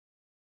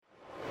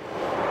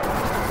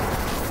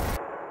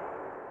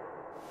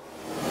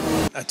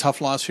a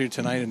tough loss here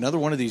tonight. Another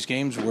one of these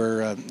games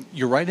where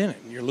you're right in it.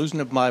 You're losing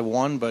it by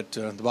one, but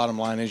the bottom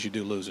line is you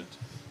do lose it.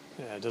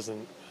 Yeah, it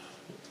doesn't.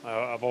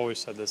 I've always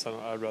said this.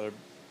 I'd rather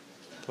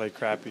play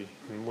crappy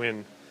and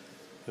win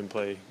than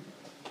play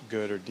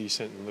good or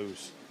decent and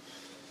lose.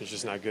 It's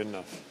just not good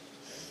enough.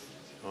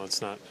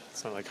 It's not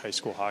like high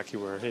school hockey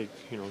where, hey,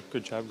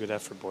 good job, good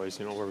effort, boys.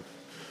 We're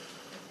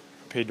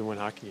paid to win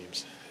hockey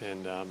games,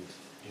 and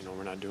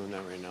we're not doing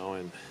that right now.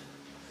 And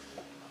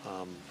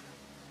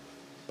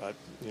but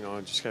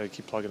just got to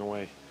keep plugging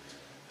away.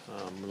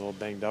 I'm a little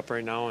banged up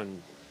right now,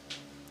 and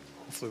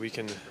hopefully we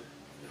can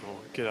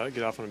get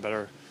off on a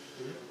better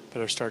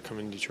start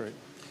coming to Detroit.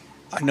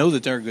 I know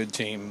that they're a good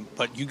team,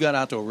 but you got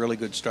out to a really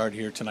good start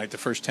here tonight. The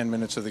first 10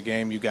 minutes of the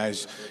game, you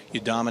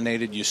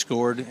dominated, you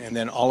scored, and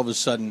then all of a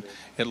sudden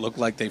it looked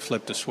like they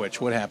flipped a switch.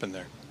 What happened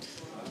there?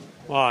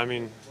 Well,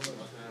 time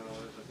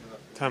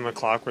on the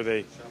clock where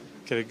they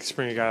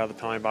spring a guy out of the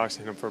penalty box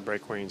and hit him for a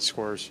breakaway and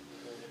scores.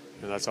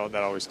 That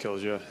always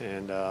kills you.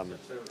 And then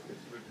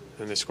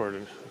they scored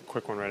a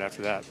quick one right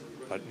after that.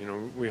 But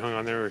we hung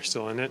on there, we were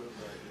still in it,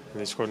 and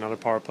they scored another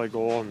power play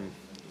goal. And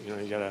you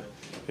gotta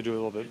do a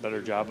little bit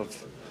better job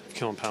of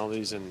killing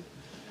penalties and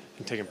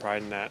taking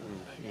pride in that.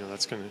 And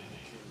that's gonna.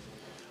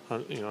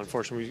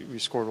 Unfortunately, we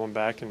scored one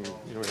back, and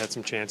we had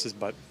some chances,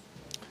 but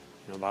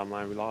bottom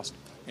line, we lost.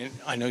 And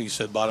I know you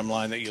said bottom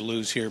line that you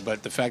lose here,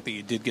 but the fact that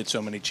you did get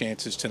so many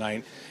chances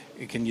tonight,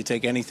 can you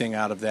take anything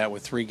out of that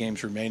with 3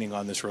 games remaining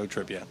on this road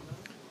trip yet?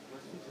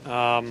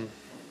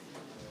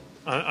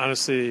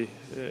 Honestly,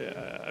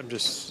 I'm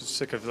just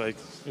sick of trying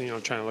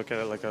to look at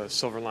it like a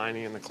silver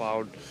lining in the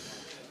cloud.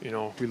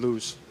 We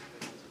lose.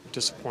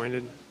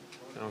 Disappointed.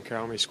 I don't care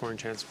how many scoring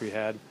chances we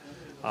had.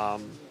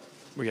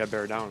 We got to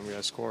bear down. We got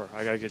to score.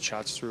 I got to get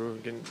shots through.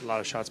 Getting a lot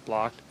of shots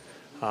blocked.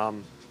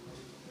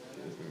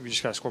 We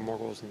just got to score more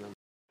goals than them.